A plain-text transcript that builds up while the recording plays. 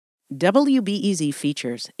WBEZ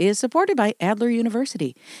Features is supported by Adler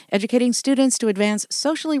University, educating students to advance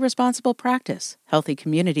socially responsible practice, healthy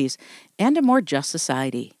communities, and a more just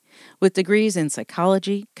society. With degrees in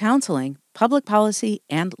psychology, counseling, public policy,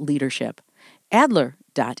 and leadership.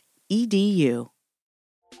 Adler.edu.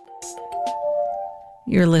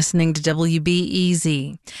 You're listening to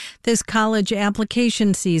WBEZ. This college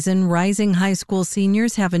application season, rising high school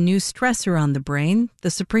seniors have a new stressor on the brain, the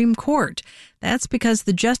Supreme Court. That's because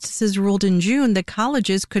the justices ruled in June that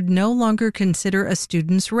colleges could no longer consider a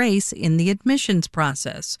student's race in the admissions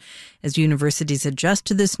process. As universities adjust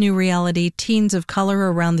to this new reality, teens of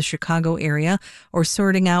color around the Chicago area are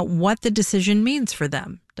sorting out what the decision means for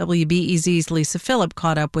them. WBEZ's Lisa Phillip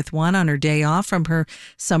caught up with one on her day off from her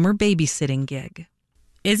summer babysitting gig.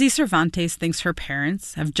 Izzy Cervantes thinks her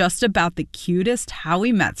parents have just about the cutest how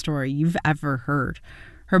we met story you've ever heard.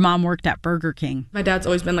 Her mom worked at Burger King. My dad's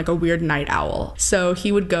always been like a weird night owl. So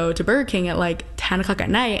he would go to Burger King at like 10 o'clock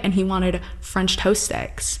at night and he wanted French toast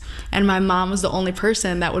sticks. And my mom was the only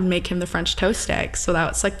person that would make him the French toast sticks. So that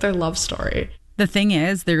was like their love story. The thing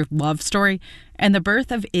is, their love story and the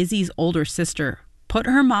birth of Izzy's older sister put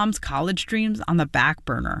her mom's college dreams on the back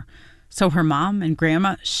burner. So her mom and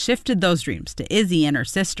grandma shifted those dreams to Izzy and her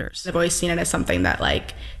sisters. I've always seen it as something that,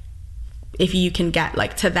 like, if you can get,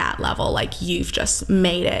 like, to that level, like, you've just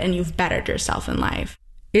made it and you've bettered yourself in life.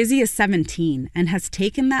 Izzy is 17 and has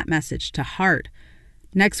taken that message to heart.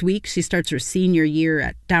 Next week, she starts her senior year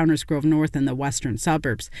at Downers Grove North in the western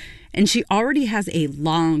suburbs, and she already has a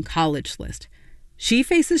long college list. She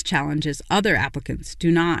faces challenges other applicants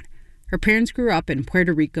do not. Her parents grew up in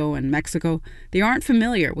Puerto Rico and Mexico. They aren't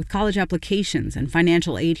familiar with college applications and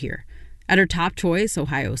financial aid here. At her top choice,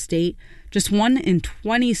 Ohio State, just 1 in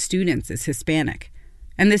 20 students is Hispanic.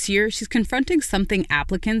 And this year, she's confronting something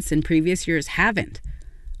applicants in previous years haven't: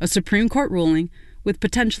 a Supreme Court ruling with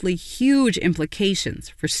potentially huge implications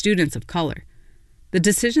for students of color. The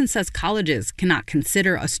decision says colleges cannot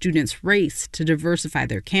consider a student's race to diversify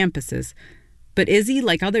their campuses. But Izzy,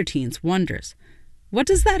 like other teens, wonders, what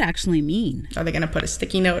does that actually mean? Are they going to put a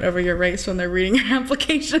sticky note over your race when they're reading your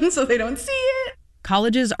application so they don't see it?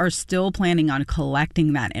 Colleges are still planning on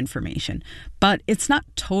collecting that information, but it's not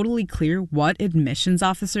totally clear what admissions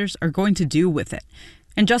officers are going to do with it.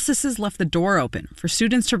 And justices left the door open for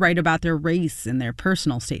students to write about their race in their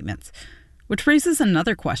personal statements, which raises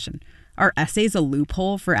another question. Are essays a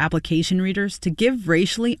loophole for application readers to give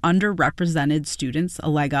racially underrepresented students a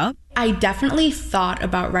leg up? I definitely thought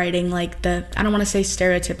about writing like I don't want to say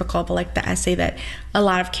stereotypical, but like the essay that a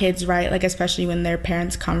lot of kids write, like especially when their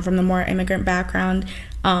parents come from the more immigrant background.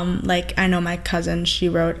 Like I know my cousin, she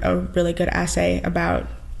wrote a really good essay about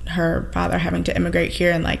her father having to immigrate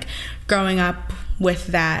here and like growing up with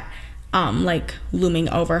that like looming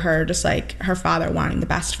over her, just like her father wanting the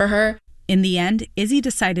best for her. In the end, Izzy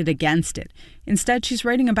decided against it. Instead, she's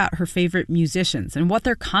writing about her favorite musicians and what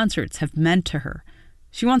their concerts have meant to her.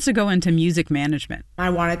 She wants to go into music management. I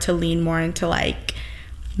wanted to lean more into like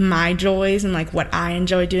my joys and like what I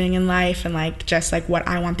enjoy doing in life and like just like what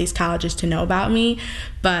I want these colleges to know about me.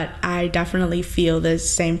 But I definitely feel the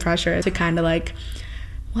same pressure to kind of like,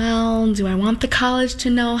 well, do I want the college to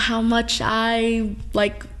know how much I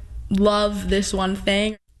like love this one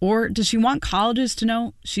thing? Or does she want colleges to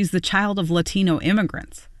know she's the child of Latino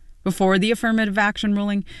immigrants? Before the affirmative action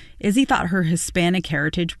ruling, Izzy thought her Hispanic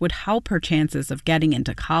heritage would help her chances of getting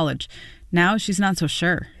into college. Now she's not so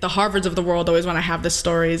sure. The Harvards of the world always want to have the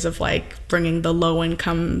stories of like bringing the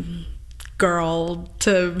low-income girl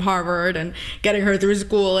to Harvard and getting her through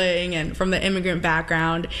schooling and from the immigrant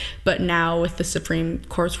background. But now with the Supreme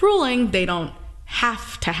Court's ruling, they don't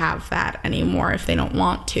have to have that anymore if they don't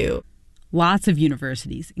want to. Lots of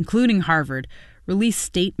universities, including Harvard, released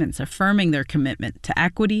statements affirming their commitment to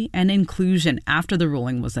equity and inclusion after the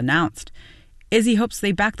ruling was announced. Izzy hopes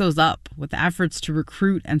they back those up with efforts to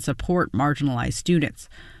recruit and support marginalized students.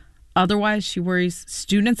 Otherwise, she worries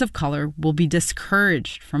students of color will be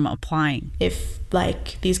discouraged from applying. If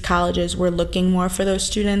like these colleges were looking more for those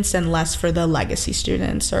students and less for the legacy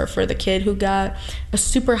students or for the kid who got a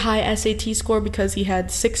super high SAT score because he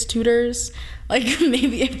had 6 tutors, like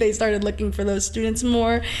maybe if they started looking for those students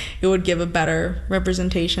more, it would give a better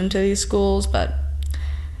representation to these schools, but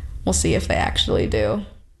we'll see if they actually do.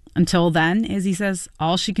 Until then, Izzy says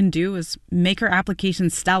all she can do is make her application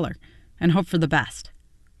stellar and hope for the best.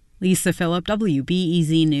 Lisa Phillip,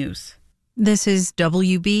 WBEZ News. This is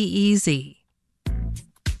WBEZ.